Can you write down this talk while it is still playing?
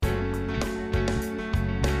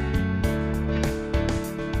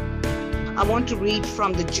I want to read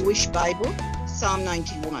from the Jewish Bible, Psalm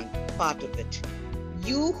 91, part of it.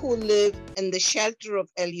 You who live in the shelter of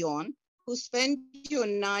Elyon, who spend your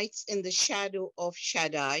nights in the shadow of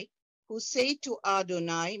Shaddai, who say to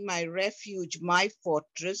Adonai, my refuge, my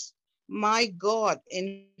fortress, my God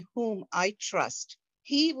in whom I trust.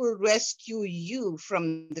 He will rescue you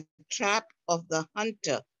from the trap of the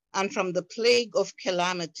hunter and from the plague of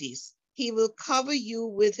calamities. He will cover you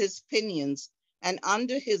with his pinions, and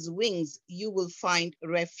under his wings you will find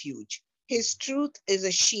refuge. His truth is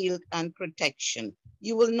a shield and protection.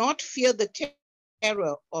 You will not fear the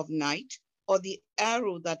terror of night, or the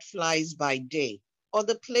arrow that flies by day, or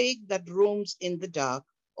the plague that roams in the dark,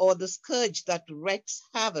 or the scourge that wreaks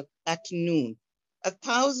havoc at noon.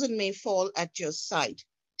 1,000 may fall at your side,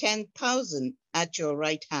 10,000 at your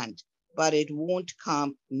right hand, but it won't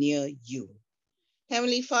come near you.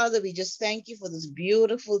 Heavenly Father, we just thank you for this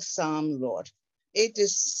beautiful psalm, Lord. It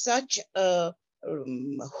is such a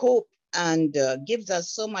hope and gives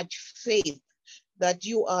us so much faith that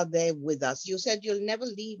you are there with us. You said you'll never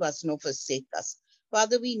leave us nor forsake us.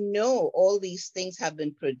 Father, we know all these things have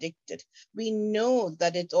been predicted. We know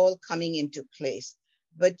that it's all coming into place,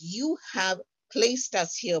 but you have placed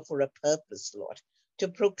us here for a purpose, Lord, to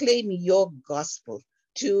proclaim your gospel,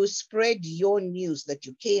 to spread your news that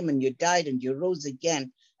you came and you died and you rose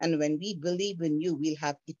again. And when we believe in you, we'll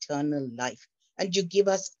have eternal life. And you give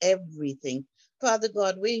us everything. Father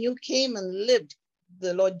God, when you came and lived,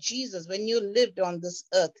 the Lord Jesus, when you lived on this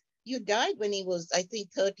earth, you died when he was, I think,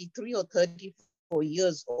 33 or 34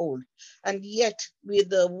 years old. And yet,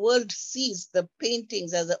 the world sees the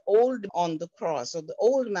paintings as an old on the cross, or the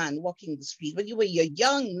old man walking the street. But you were a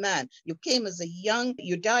young man. You came as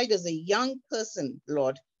you died as a young person,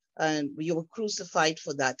 Lord. And you were crucified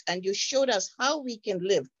for that. And you showed us how we can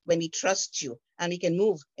live when we trust you and we can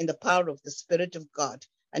move in the power of the Spirit of God.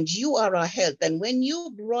 And you are our help. And when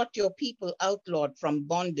you brought your people out, Lord, from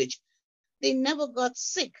bondage, they never got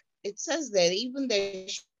sick. It says there, even their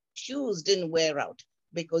shoes didn't wear out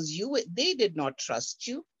because they did not trust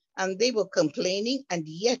you and they were complaining. And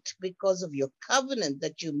yet, because of your covenant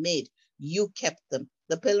that you made, you kept them.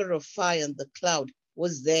 The pillar of fire and the cloud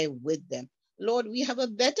was there with them. Lord, we have a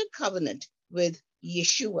better covenant with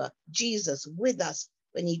Yeshua, Jesus, with us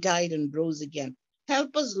when he died and rose again.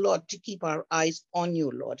 Help us, Lord, to keep our eyes on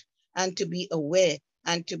you, Lord, and to be aware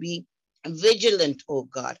and to be vigilant, oh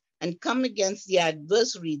God, and come against the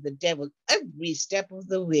adversary, the devil, every step of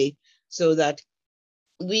the way, so that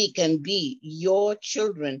we can be your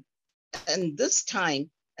children in this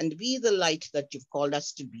time and be the light that you've called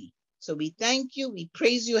us to be. So we thank you, we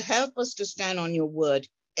praise you. Help us to stand on your word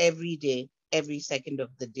every day, every second of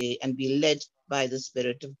the day, and be led by the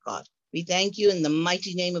Spirit of God. We thank you in the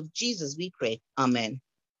mighty name of Jesus, we pray. Amen.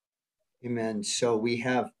 Amen. So we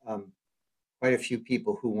have quite a few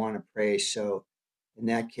people who want to pray. So in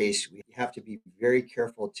that case, we have to be very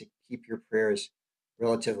careful to keep your prayers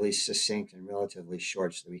relatively succinct and relatively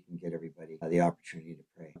short so that we can get everybody the opportunity to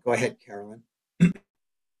pray. Go ahead, Carolyn.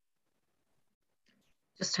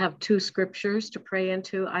 Just have two scriptures to pray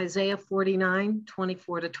into. Isaiah 49,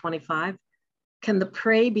 24 to 25. Can the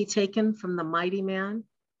prey be taken from the mighty man,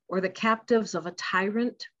 or the captives of a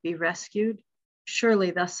tyrant be rescued? Surely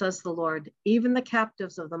thus says the Lord, even the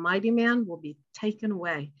captives of the mighty man will be taken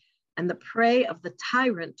away, and the prey of the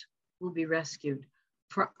tyrant will be rescued.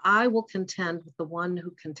 For I will contend with the one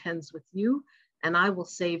who contends with you, and I will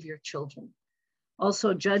save your children.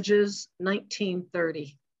 Also Judges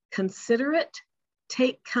 19:30. Consider it,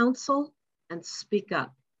 take counsel, and speak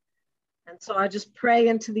up. And so I just pray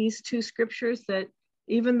into these two scriptures that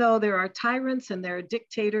even though there are tyrants and there are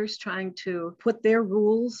dictators trying to put their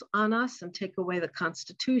rules on us and take away the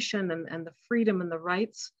Constitution and the freedom and the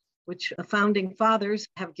rights, which the founding fathers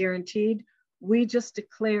have guaranteed, we just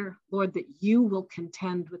declare, Lord, that you will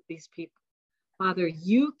contend with these people. Father,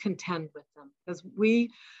 you contend with them, because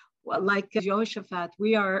we, like Jehoshaphat,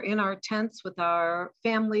 we are in our tents with our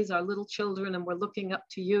families, our little children, and we're looking up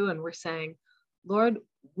to you and we're saying, Lord,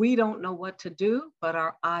 we don't know what to do, but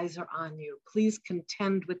our eyes are on you. Please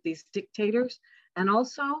contend with these dictators, and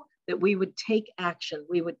also that we would take action.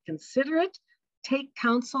 We would consider it, take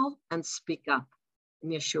counsel, and speak up. In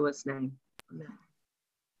Yeshua's name, amen.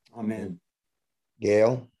 Amen.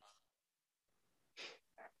 Gail?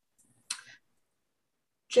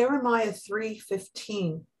 Jeremiah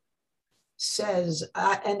 3:15 says,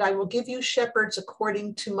 and I will give you shepherds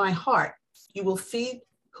according to my heart.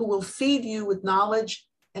 Who will feed you with knowledge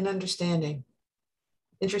and understanding.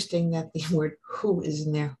 Interesting that the word who is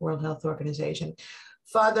in there, World Health Organization.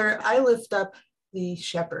 Father, I lift up the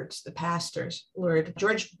shepherds, the pastors, Lord.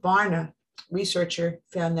 George Barna, researcher,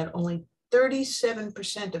 found that only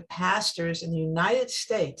 37% of pastors in the United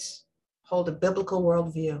States hold a biblical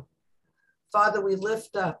worldview. Father, we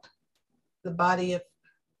lift up the body of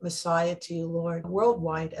Messiah to you, Lord,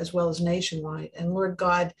 worldwide as well as nationwide. And Lord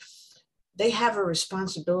God, they have a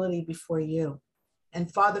responsibility before you.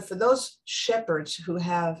 And Father, for those shepherds who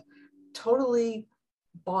have totally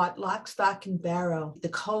bought lock, stock, and barrel the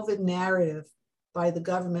COVID narrative by the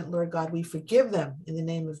government, Lord God, we forgive them in the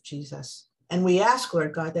name of Jesus. And we ask,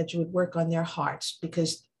 Lord God, that you would work on their hearts,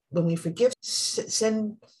 because when we forgive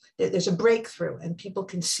sin, there's a breakthrough and people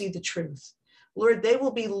can see the truth. Lord, they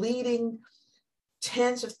will be leading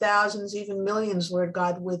tens of thousands, even millions, Lord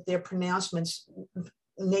God, with their pronouncements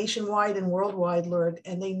nationwide and worldwide, Lord,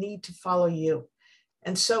 and they need to follow you.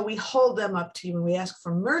 And so we hold them up to you and we ask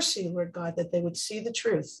for mercy, Lord God, that they would see the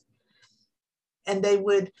truth and they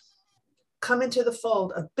would come into the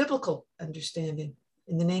fold of biblical understanding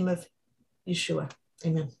in the name of Yeshua.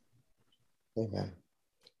 Amen. Amen.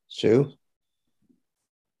 Sue?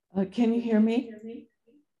 Can you hear me?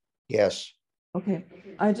 Yes. Okay.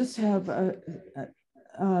 I just have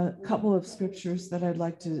a couple of scriptures that I'd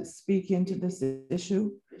like to speak into this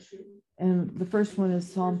issue. And the first one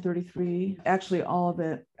is Psalm 33. Actually, all of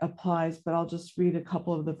it applies, but I'll just read a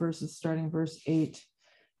couple of the verses starting verse 8.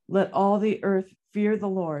 Let all the earth fear the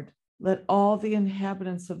Lord. Let all the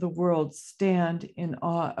inhabitants of the world stand in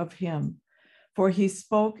awe of him. For he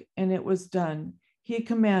spoke and it was done. He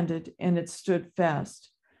commanded and it stood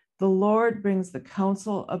fast. The Lord brings the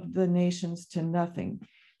counsel of the nations to nothing.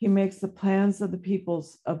 He makes the plans of the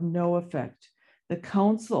peoples of no effect. The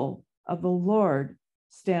counsel of the Lord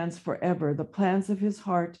stands forever, the plans of his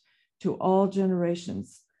heart to all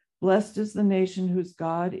generations. Blessed is the nation whose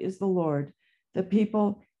God is the Lord, the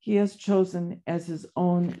people he has chosen as his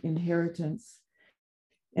own inheritance.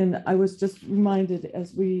 And I was just reminded,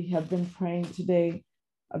 as we have been praying today,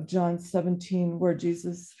 of John 17, where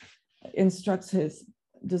Jesus instructs his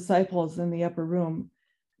disciples in the upper room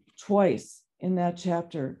twice in that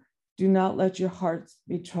chapter, do not let your hearts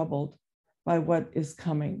be troubled by what is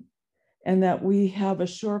coming. And that we have a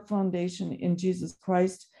sure foundation in Jesus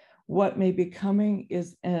Christ. What may be coming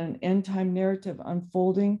is an end time narrative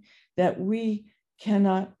unfolding that we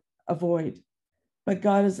cannot avoid. But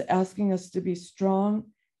God is asking us to be strong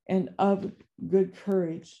and of good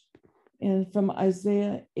courage. And from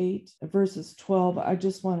Isaiah 8, verses 12, I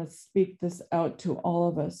just want to speak this out to all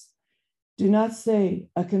of us. Do not say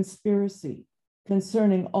a conspiracy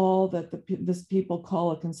concerning all that this people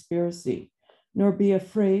call a conspiracy, nor be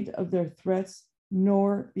afraid of their threats,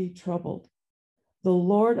 nor be troubled. The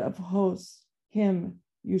Lord of hosts, him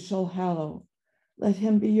you shall hallow. Let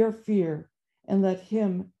him be your fear, and let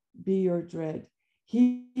him be your dread.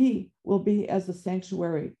 He will be as a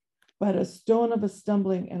sanctuary, but a stone of a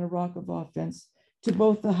stumbling and a rock of offense to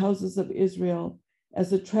both the houses of Israel,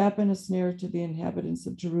 as a trap and a snare to the inhabitants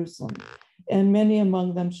of Jerusalem. And many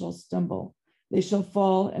among them shall stumble. They shall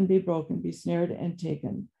fall and be broken, be snared and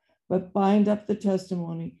taken. But bind up the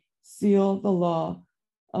testimony, seal the law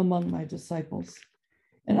among my disciples.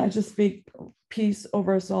 And I just speak peace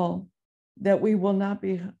over us all, that we will not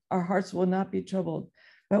be, our hearts will not be troubled,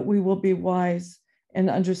 but we will be wise and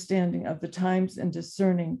understanding of the times and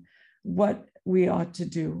discerning what we ought to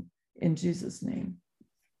do in Jesus' name.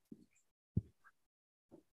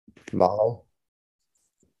 Molly?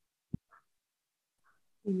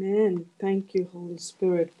 Amen. Thank you, Holy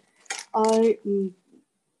Spirit. I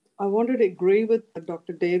wanted to agree with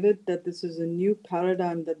Dr. David that this is a new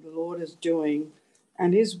paradigm that the Lord is doing,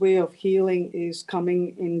 and his way of healing is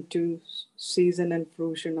coming into season and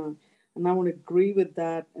fruition. And I want to agree with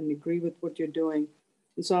that and agree with what you're doing.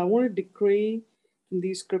 And so I want to decree in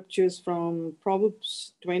these scriptures from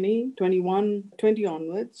Proverbs 20, 21, 20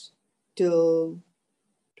 onwards till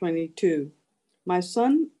 22. My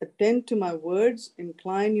son, attend to my words,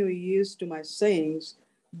 incline your ears to my sayings.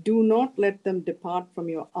 Do not let them depart from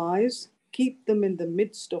your eyes. Keep them in the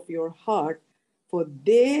midst of your heart, for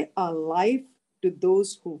they are life to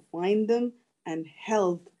those who find them and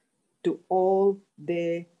health to all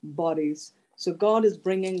their bodies. So God is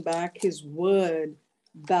bringing back his word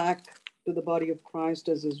back to the body of Christ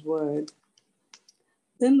as his word.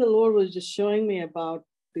 Then the Lord was just showing me about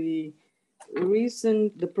the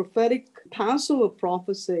prophetic Passover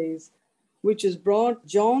prophecies, which has brought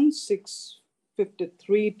John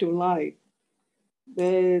 6:53 to light,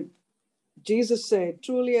 where Jesus said,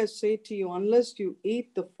 truly I say to you, unless you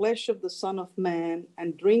eat the flesh of the Son of Man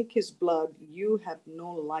and drink his blood, you have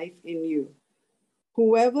no life in you.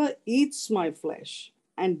 Whoever eats my flesh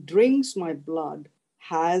and drinks my blood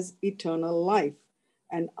has eternal life,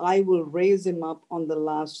 and I will raise him up on the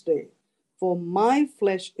last day. For my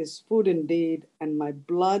flesh is food indeed, and my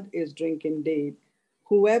blood is drink indeed.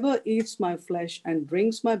 Whoever eats my flesh and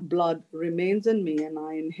drinks my blood remains in me, and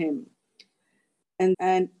I in him.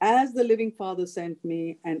 And as the living Father sent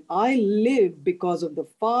me, and I live because of the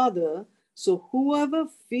Father, so whoever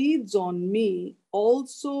feeds on me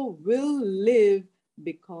also will live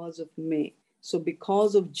because of me. So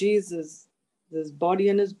because of Jesus, his body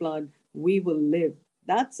and his blood, we will live.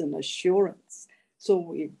 That's an assurance. So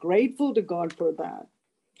we're grateful to God for that.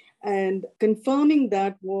 And confirming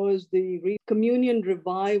that was the communion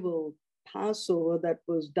revival Passover that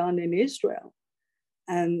was done in Israel.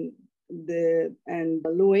 And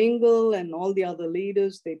Lou Engle and all the other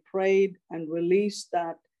leaders, they prayed and released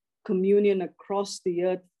that communion across the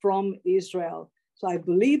earth from Israel. So I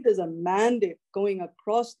believe there's a mandate going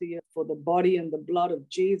across the earth for the body and the blood of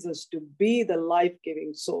Jesus to be the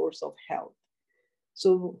life-giving source of health.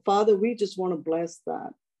 So Father, we just want to bless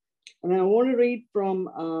that. And then I want to read from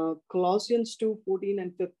Colossians 2:14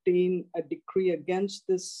 and 15, a decree against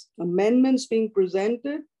this amendments being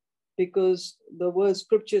presented, because the word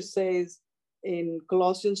scripture says in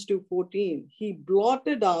Colossians 2:14, he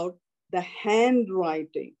blotted out the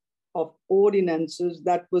handwriting of ordinances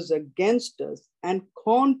that was against us and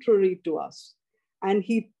contrary to us. And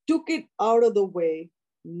he took it out of the way,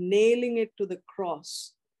 nailing it to the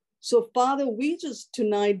cross. So Father, we just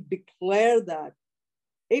tonight declare that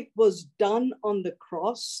it was done on the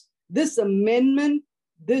cross. This amendment,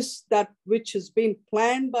 that which has been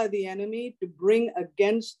planned by the enemy to bring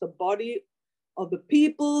against the body of the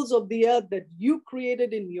peoples of the earth that you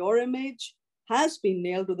created in your image, has been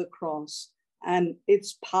nailed to the cross. And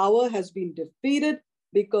its power has been defeated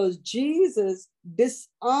because Jesus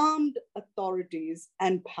disarmed authorities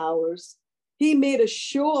and powers. He made a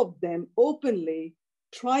show of them openly,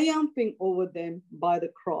 triumphing over them by the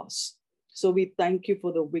cross. So we thank you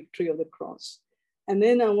for the victory of the cross. And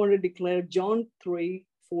then I want to declare John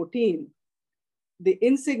 3:14, the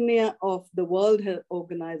insignia of the World Health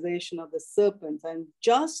Organization of the serpents. And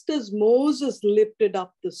just as Moses lifted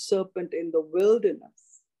up the serpent in the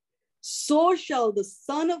wilderness, so shall the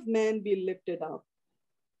Son of Man be lifted up,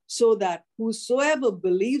 so that whosoever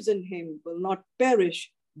believes in him will not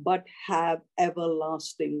perish, but have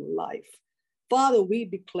everlasting life. Father, we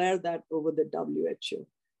declare that over the WHO.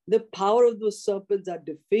 The power of the serpents are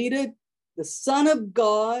defeated. The Son of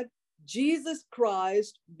God, Jesus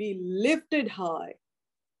Christ, be lifted high,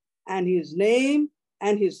 and his name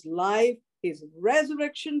and his life, his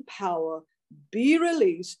resurrection power be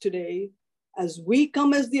released today as we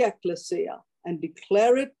come as the ecclesia and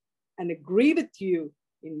declare it and agree with you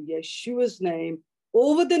in Yeshua's name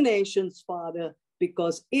over the nations, Father,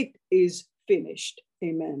 because it is finished.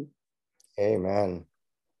 Amen. Amen.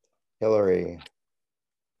 Hillary.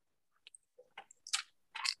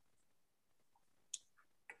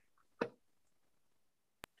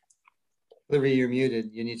 Hillary, you're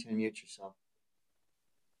muted. You need to unmute yourself.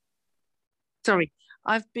 Sorry,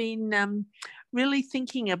 I've been really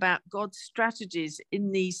thinking about God's strategies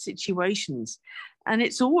in these situations. And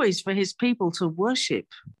it's always for his people to worship,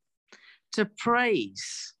 to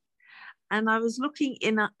praise. And I was looking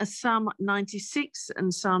in a Psalm 96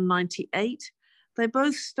 and Psalm 98. They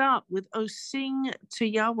both start with, "Oh, sing to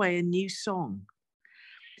Yahweh a new song.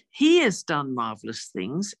 He has done marvelous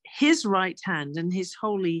things. His right hand and his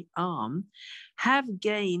holy arm have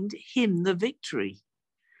gained him the victory.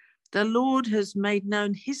 The Lord has made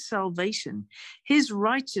known his salvation, his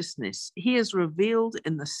righteousness. He has revealed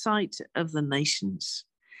in the sight of the nations."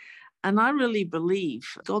 And I really believe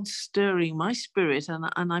God's stirring my spirit,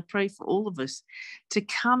 and I pray for all of us to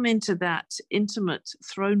come into that intimate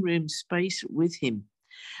throne room space with him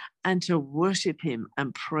and to worship him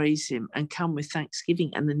and praise him and come with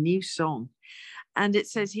thanksgiving and the new song. And it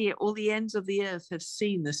says here, all the ends of the earth have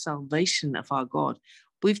seen the salvation of our God.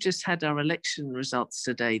 We've just had our election results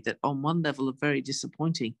today that on one level are very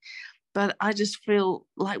disappointing. But I just feel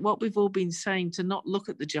like what we've all been saying, to not look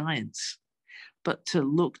at the giants, but to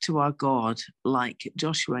look to our God, like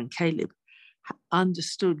Joshua and Caleb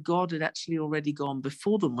understood God had actually already gone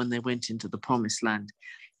before them when they went into the promised land.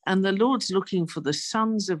 And the Lord's looking for the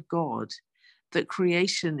sons of God, that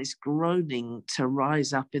creation is groaning to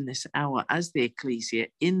rise up in this hour as the ecclesia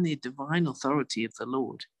in the divine authority of the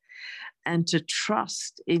Lord, and to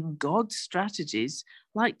trust in God's strategies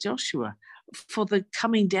like Joshua for the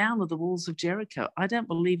coming down of the walls of Jericho. I don't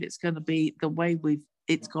believe it's going to be the way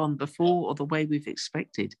it's gone before or the way we've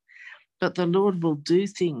expected. But the Lord will do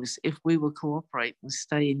things if we will cooperate and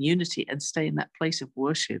stay in unity and stay in that place of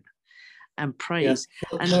worship and praise.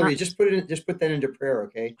 Yeah. And Hillary, just put that into prayer,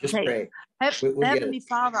 okay? Just okay. pray. We'll Heavenly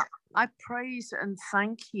Father, I praise and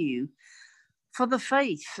thank you for the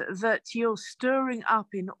faith that you're stirring up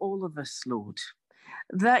in all of us, Lord,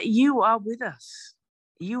 that you are with us.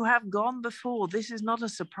 You have gone before. This is not a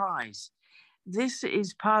surprise. This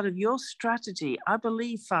is part of your strategy, I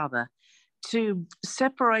believe, Father, to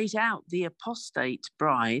separate out the apostate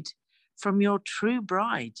bride from your true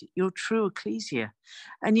bride, your true ecclesia.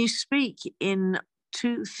 And you speak in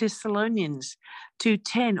 2 Thessalonians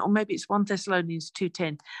 2:10, or maybe it's 1 Thessalonians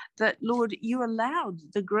 2:10, that, Lord, you allowed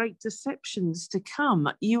the great deceptions to come.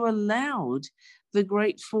 You allowed the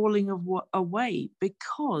great falling away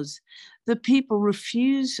because the people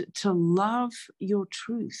refuse to love your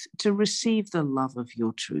truth, to receive the love of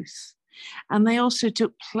your truth. And they also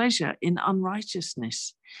took pleasure in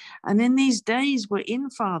unrighteousness. And in these days we're in,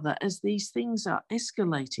 Father, as these things are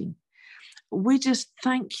escalating, we just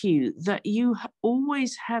thank you that you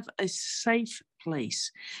always have a safe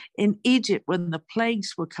place. In Egypt, when the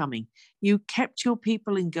plagues were coming, you kept your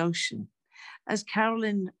people in Goshen. As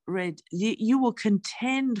Carolyn read, you will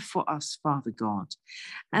contend for us, Father God,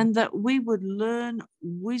 and that we would learn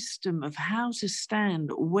wisdom of how to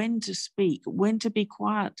stand, when to speak, when to be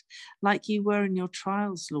quiet, like you were in your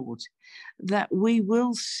trials, Lord, that we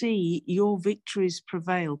will see your victories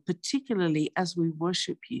prevail, particularly as we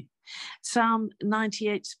worship you. Psalm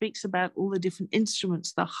 98 speaks about all the different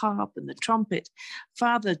instruments, the harp and the trumpet.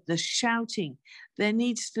 Father, the shouting, there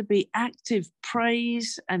needs to be active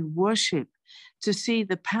praise and worship to see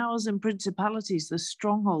the powers and principalities, the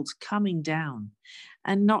strongholds coming down,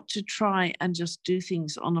 and not to try and just do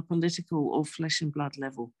things on a political or flesh and blood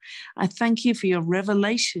level. I thank you for your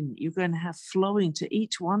revelation you're going to have flowing to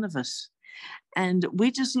each one of us. And we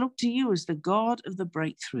just look to you as the God of the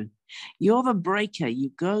breakthrough. You're the breaker. You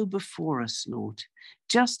go before us, Lord,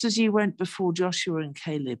 just as you went before Joshua and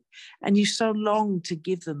Caleb, and you so longed to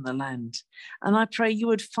give them the land. And I pray you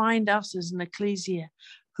would find us as an ecclesia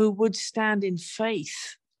who would stand in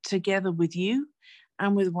faith together with you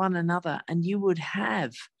and with one another, and you would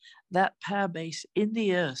have that power base in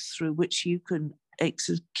the earth through which you can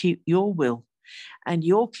execute your will and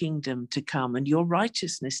your kingdom to come and your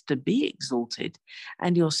righteousness to be exalted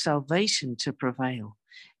and your salvation to prevail.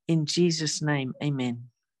 In Jesus' name, amen.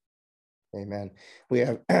 Amen. We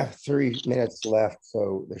have 3 minutes left,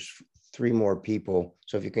 so there's 3 more people.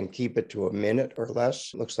 So if you can keep it to a minute or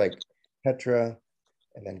less, looks like Petra,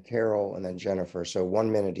 and then Carol, and then Jennifer. So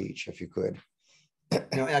 1 minute each, if you could.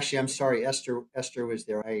 No, actually, I'm sorry. Esther was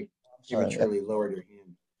there. I prematurely lowered her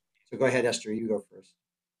hand. So go ahead, Esther. You go first.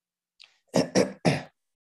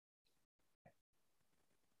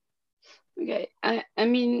 Okay. I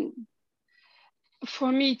mean,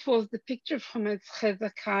 for me, it was the picture from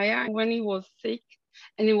Hezekiah when he was sick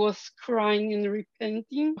and he was crying and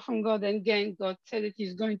repenting from God. And again, God said that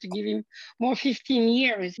he's going to give him more 15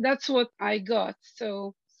 years. That's what I got.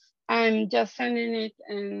 So I'm just sending it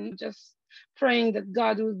and just praying that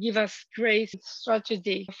God will give us grace and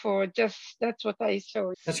strategy for just, that's what I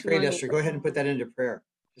saw. That's great, Esther. Go ahead and put that into prayer.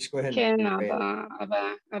 Just go ahead and pray.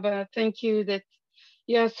 Abba, thank you that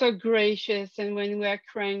you are so gracious, and when we are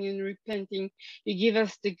crying and repenting, you give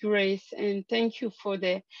us the grace. And thank you for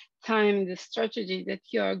the time, the strategy that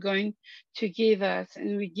you are going to give us.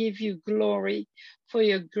 And we give you glory for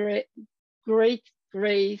your great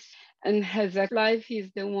grace. And as that life is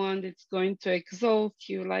the one that's going to exalt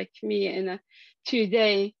you like me. And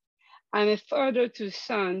today, I'm a father to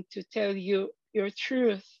son to tell you your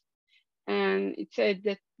truth. And it said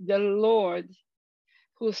that the Lord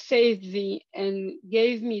who saved me and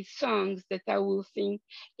gave me songs that I will sing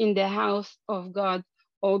in the house of God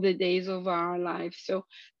all the days of our life. So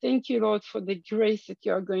thank you, Lord, for the grace that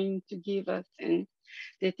you are going to give us, and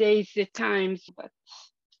the days, the times, but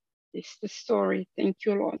it's the story. Thank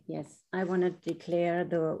you, Lord. Yes, I want to declare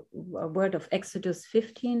the word of Exodus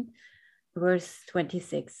 15, verse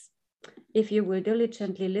 26. If you will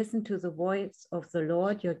diligently listen to the voice of the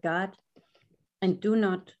Lord your God, and do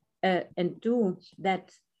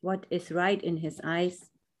that what is right in his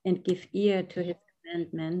eyes, and give ear to his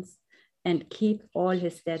commandments, and keep all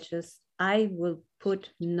his statutes, I will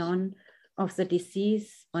put none of the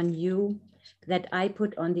disease on you that I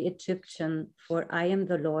put on the Egyptian, for I am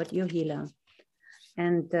the Lord your healer.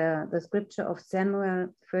 And the scripture of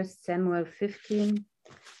Samuel, 1 Samuel 15,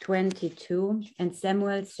 22, and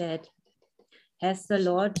Samuel said, has the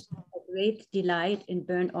Lord a great delight in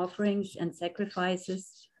burnt offerings and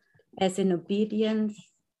sacrifices, as in obedience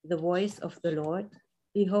the voice of the Lord?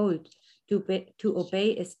 Behold, to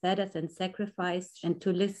obey is better than sacrifice, and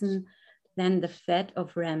to listen than the fat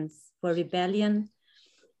of rams. For rebellion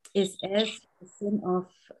is as the sin of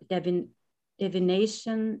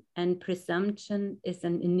divination and presumption is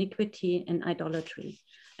an iniquity and idolatry.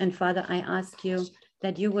 And Father, I ask you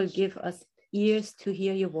that you will give us ears to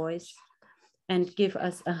hear your voice and give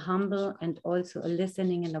us a humble and also a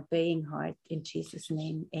listening and obeying heart. In Jesus'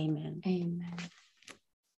 name, amen. Amen.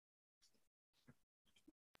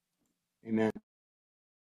 Amen.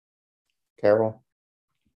 Carol?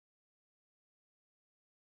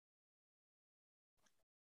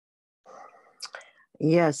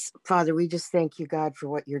 Yes, Father, we just thank you, God, for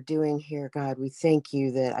what you're doing here, God. We thank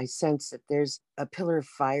you that I sense that there's a pillar of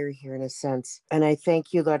fire here in a sense. And I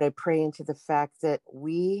thank you, Lord. I pray into the fact that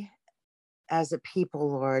we as a people,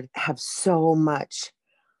 Lord, have so much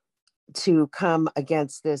to come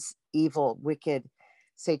against this evil, wicked,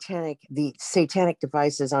 the satanic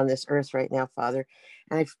devices on this earth right now, Father.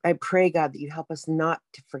 And I pray, God, that you help us not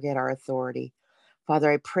to forget our authority.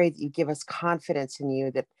 Father, I pray that you give us confidence in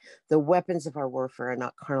you, that the weapons of our warfare are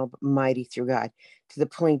not carnal, but mighty through God, to the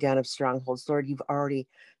pulling down of strongholds. Lord, you've already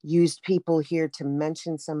used people here to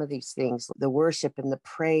mention some of these things, the worship and the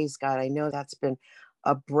praise, God. I know that's been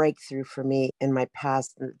a breakthrough for me in my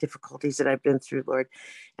past and the difficulties that I've been through, Lord.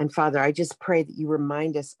 And Father, I just pray that you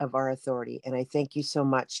remind us of our authority. And I thank you so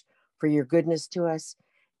much for your goodness to us.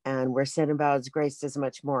 And we're sent about His grace does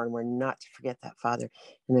much more. And we're not to forget that, Father.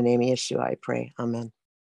 In the name of Yeshua, I pray. Amen.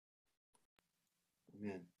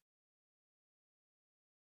 Amen.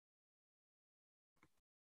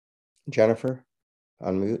 Jennifer,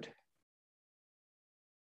 unmute.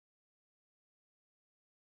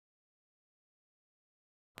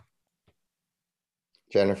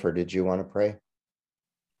 Jennifer, did you want to pray?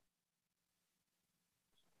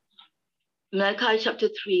 Malachi chapter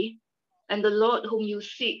 3, and the Lord whom you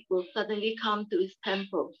seek will suddenly come to his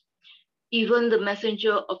temple, even the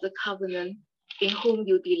messenger of the covenant in whom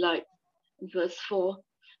you delight. In verse 4,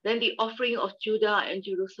 then the offering of Judah and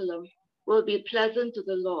Jerusalem will be pleasant to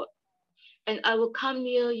the Lord, and I will come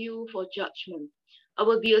near you for judgment. I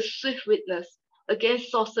will be a swift witness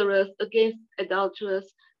against sorcerers, against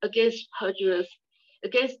adulterers, against perjurers,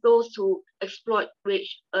 against those who exploit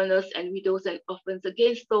wage earners and widows and orphans,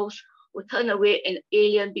 against those who turn away an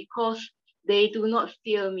alien because they do not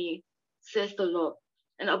fear me, says the Lord.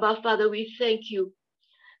 And above, Father, we thank you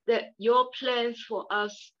that your plans for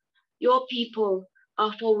us, your people,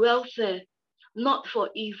 are for welfare, not for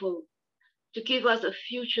evil, to give us a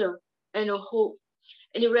future and a hope.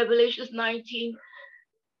 And in Revelation 19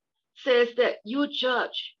 says that you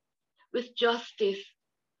judge with justice,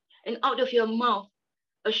 and out of your mouth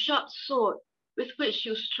a sharp sword with which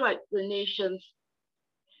you strike the nations.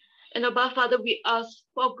 And above, Father, we ask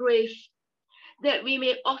for grace that we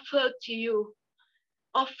may offer to you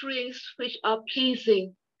offerings which are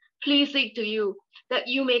pleasing to you, that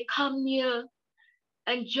you may come near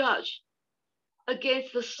and judge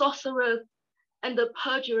against the sorcerers and the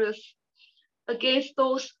perjurers, against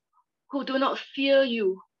those who do not fear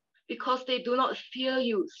you, because they do not fear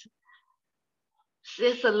you,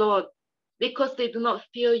 says the Lord, because they do not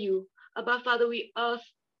fear you. Above, Father, we ask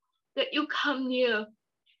that you come near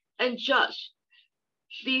and judge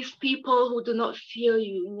these people who do not fear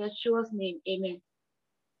you. In Yeshua's name, amen.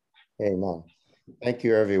 Amen. Thank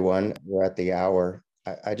you, everyone. We're at the hour.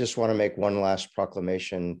 I just want to make one last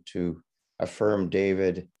proclamation to affirm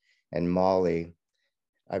David and Molly.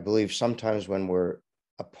 I believe sometimes when we're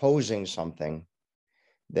opposing something,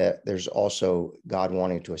 that there's also God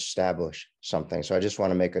wanting to establish something. So I just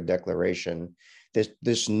want to make a declaration.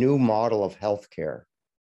 This new model of healthcare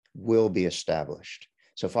will be established.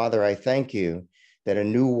 So Father, I thank you that a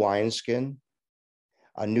new wineskin,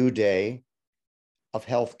 a new day of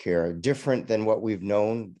healthcare, different than what we've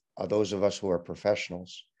known, those of us who are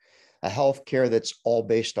professionals, a healthcare that's all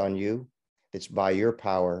based on you, that's by your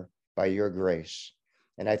power, by your grace.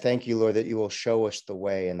 And I thank you, Lord, that you will show us the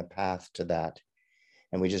way and the path to that.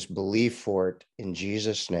 And we just believe for it in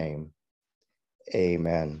Jesus' name.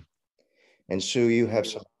 Amen. And Sue, you have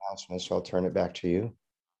some announcements, so I'll turn it back to you.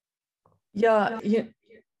 Yeah,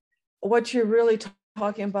 what you're really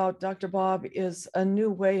talking about, Dr. Bob, is a new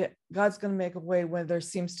way. God's going to make a way when there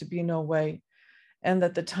seems to be no way, and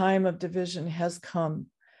that the time of division has come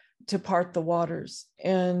to part the waters,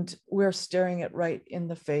 and we're staring it right in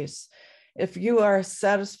the face. If you are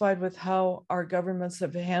satisfied with how our governments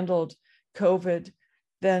have handled COVID,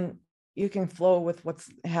 then you can flow with what's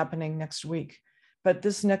happening next week. But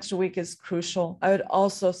this next week is crucial. I would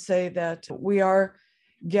also say that we are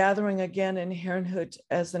gathering again in Herrnhut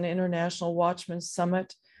as an International Watchmen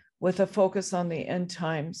Summit with a focus on the end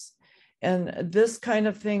times. And this kind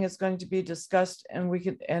of thing is going to be discussed,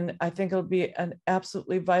 and I think it'll be an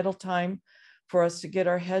absolutely vital time for us to get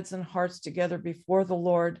our heads and hearts together before the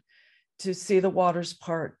Lord to see the waters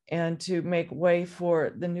part and to make way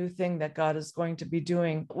for the new thing that God is going to be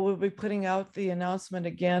doing. We'll be putting out the announcement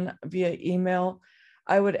again via email.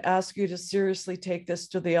 I would ask you to seriously take this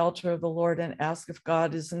to the altar of the Lord and ask if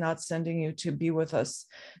God is not sending you to be with us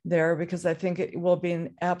there, because I think it will be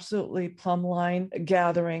an absolutely plumb line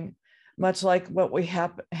gathering, much like what we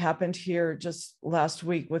happened here just last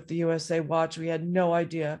week with the USA Watch. We had no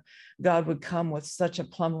idea God would come with such a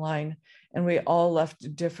plumb line, and we all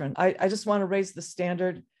left different. I just want to raise the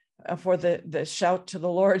standard for the shout to the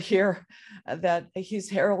Lord here, that he's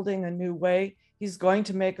heralding a new way. He's going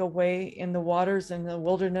to make a way in the waters and the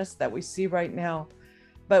wilderness that we see right now.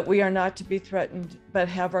 But we are not to be threatened, but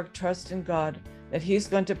have our trust in God, that he's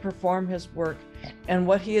going to perform his work. And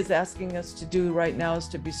what he is asking us to do right now is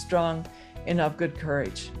to be strong and of good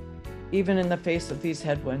courage, even in the face of these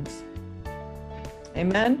headwinds.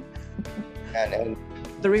 Amen. And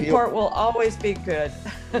the report will always be good.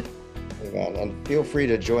 Amen. And feel free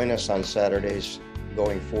to join us on Saturdays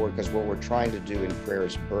going forward, because what we're trying to do in prayer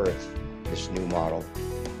is birth this new model.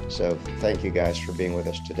 So thank you guys for being with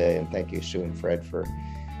us today, and thank you, Sue and Fred, for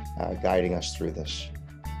guiding us through this.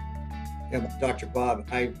 Yeah, Dr. Bob,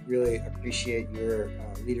 I really appreciate your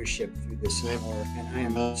leadership through this hour, and I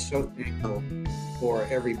am so thankful for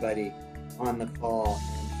everybody on the call,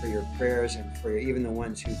 and for your prayers, and for even the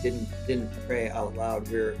ones who didn't pray out loud.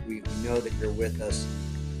 We know that you're with us.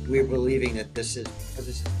 We're believing that this is, because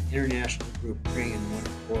this is an international group praying in one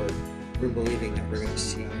accord, we're believing that we're going to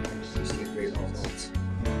see great results.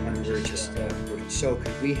 And we're just so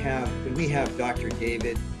could we have Dr.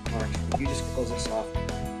 David Marks, would you just close us off?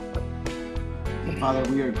 Father,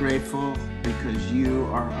 we are grateful because you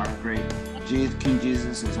are our great King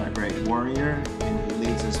Jesus is our great warrior, and he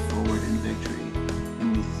leads us forward in victory.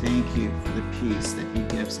 And we thank you for the peace that he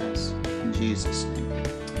gives us. In Jesus' name,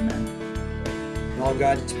 amen. And all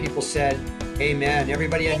God's people said, amen.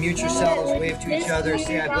 Everybody unmute yourselves, wave to each other,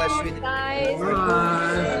 say I bless you.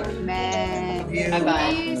 Amen.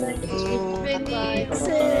 Bye-bye.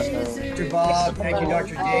 Dr. Bob, thank you,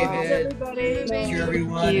 Dr. David. Thank you,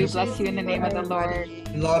 everyone. Thank you. Bless you in the name of the Lord.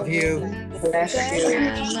 Love you. Bless you.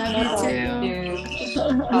 Love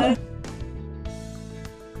you too.